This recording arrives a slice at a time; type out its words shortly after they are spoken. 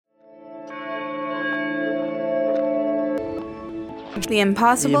The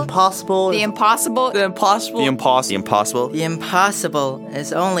impossible. The impossible. The impossible. The impossible. The impossible. The impossible. The impossible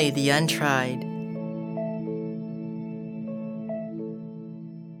is only the untried.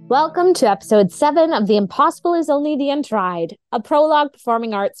 Welcome to episode 7 of The Impossible is Only the Untried, a Prologue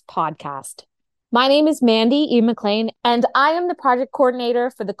Performing Arts podcast. My name is Mandy E. McLean, and I am the project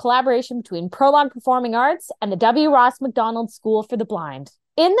coordinator for the collaboration between Prologue Performing Arts and the W. Ross Macdonald School for the Blind.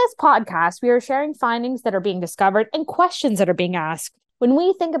 In this podcast, we are sharing findings that are being discovered and questions that are being asked when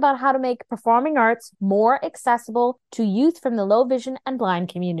we think about how to make performing arts more accessible to youth from the low vision and blind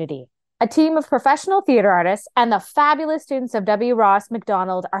community. A team of professional theater artists and the fabulous students of W. Ross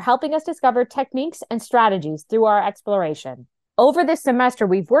Macdonald are helping us discover techniques and strategies through our exploration. Over this semester,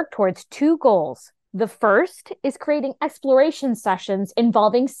 we've worked towards 2 goals. The first is creating exploration sessions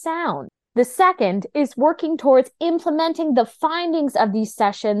involving sound. The second is working towards implementing the findings of these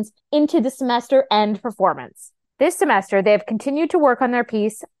sessions into the semester end performance. This semester, they have continued to work on their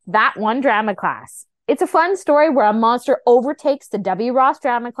piece, That One Drama Class. It's a fun story where a monster overtakes the W. Ross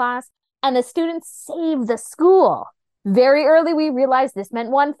drama class and the students save the school. Very early, we realized this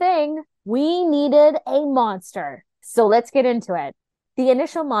meant one thing. We needed a monster. So let's get into it. The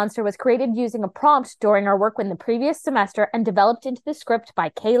initial monster was created using a prompt during our work in the previous semester and developed into the script by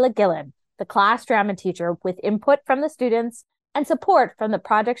Kayla Gillen, the class drama teacher, with input from the students and support from the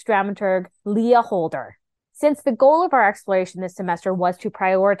project's dramaturg, Leah Holder. Since the goal of our exploration this semester was to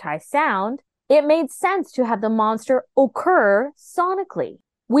prioritize sound, it made sense to have the monster occur sonically.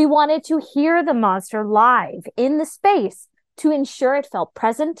 We wanted to hear the monster live in the space to ensure it felt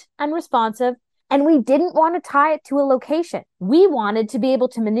present and responsive, and we didn't want to tie it to a location. We wanted to be able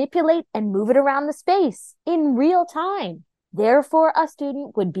to manipulate and move it around the space in real time. Therefore, a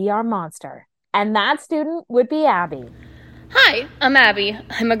student would be our monster, and that student would be Abby. Hi, I'm Abby.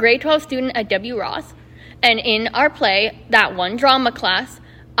 I'm a grade 12 student at W. Ross, and in our play, That One Drama Class,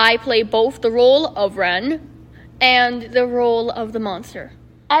 I play both the role of Ren and the role of the monster.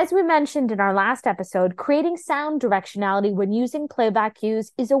 As we mentioned in our last episode, creating sound directionality when using playback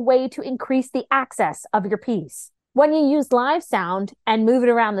cues is a way to increase the access of your piece. When you use live sound and move it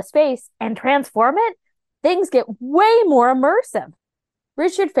around the space and transform it, things get way more immersive.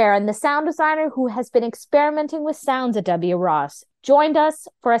 Richard Farron, the sound designer who has been experimenting with sounds at W. Ross, joined us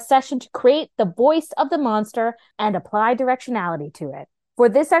for a session to create the voice of the monster and apply directionality to it. For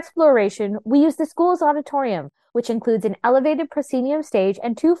this exploration, we used the school's auditorium, which includes an elevated proscenium stage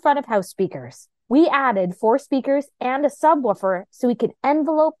and 2 front-of-house speakers. We added 4 speakers and a subwoofer so we could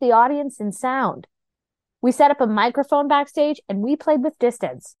envelope the audience in sound. We set up a microphone backstage and we played with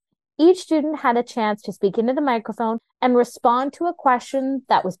distance. Each student had a chance to speak into the microphone and respond to a question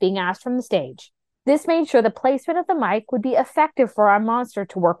that was being asked from the stage. This made sure the placement of the mic would be effective for our monster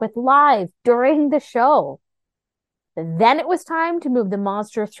to work with live during the show. Then it was time to move the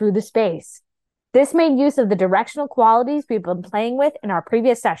monster through the space. This made use of the directional qualities we've been playing with in our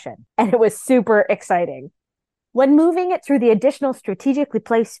previous session, and it was super exciting. When moving it through the additional strategically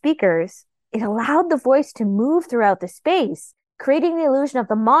placed speakers, it allowed the voice to move throughout the space, creating the illusion of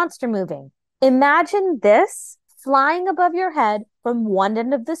the monster moving. Imagine this flying above your head from one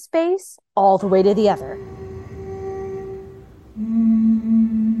end of the space all the way to the other.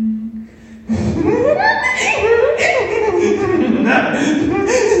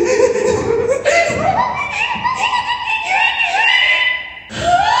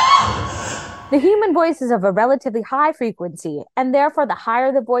 The human voice is of a relatively high frequency, and therefore the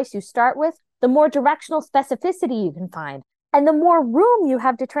higher the voice you start with, the more directional specificity you can find, and the more room you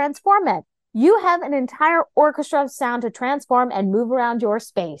have to transform it. You have an entire orchestra of sound to transform and move around your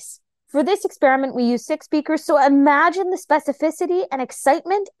space. For this experiment, we used 6 speakers, so imagine the specificity and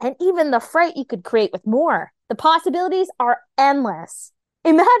excitement and even the fright you could create with more. The possibilities are endless.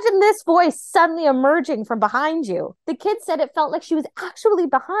 Imagine this voice suddenly emerging from behind you. The kid said it felt like she was actually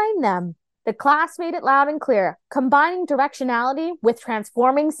behind them. The class made it loud and clear. Combining directionality with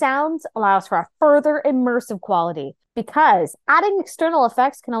transforming sounds allows for a further immersive quality, because adding external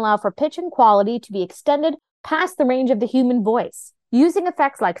effects can allow for pitch and quality to be extended past the range of the human voice. Using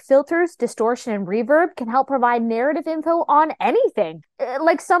effects like filters, distortion, and reverb can help provide narrative info on anything,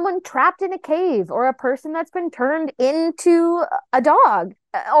 like someone trapped in a cave or a person that's been turned into a dog.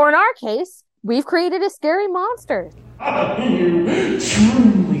 Or in our case, we've created a scary monster. You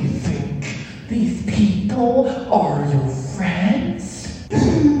truly think these people are your friends?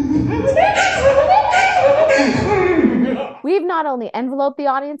 We've not only enveloped the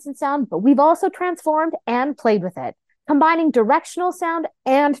audience in sound, but we've also transformed and played with it. Combining directional sound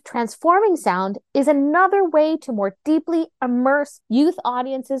and transforming sound is another way to more deeply immerse youth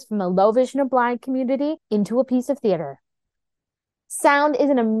audiences from the low vision or blind community into a piece of theater. Sound is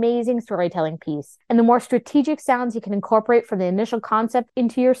an amazing storytelling piece, and the more strategic sounds you can incorporate from the initial concept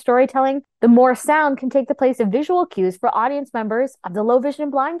into your storytelling, the more sound can take the place of visual cues for audience members of the low vision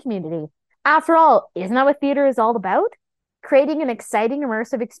and blind community. After all, isn't that what theater is all about? Creating an exciting,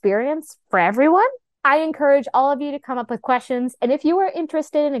 immersive experience for everyone? I encourage all of you to come up with questions, and if you are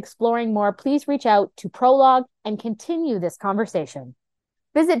interested in exploring more, please reach out to Prologue and continue this conversation.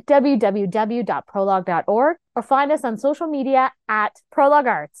 Visit www.prologue.org or find us on social media at Prologue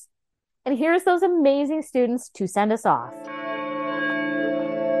Arts. And here's those amazing students to send us off.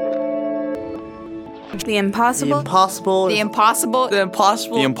 The impossible. The impossible. The impossible. The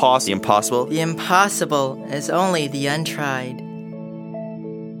impossible. The impossible. The impossible. The impossible is only the untried.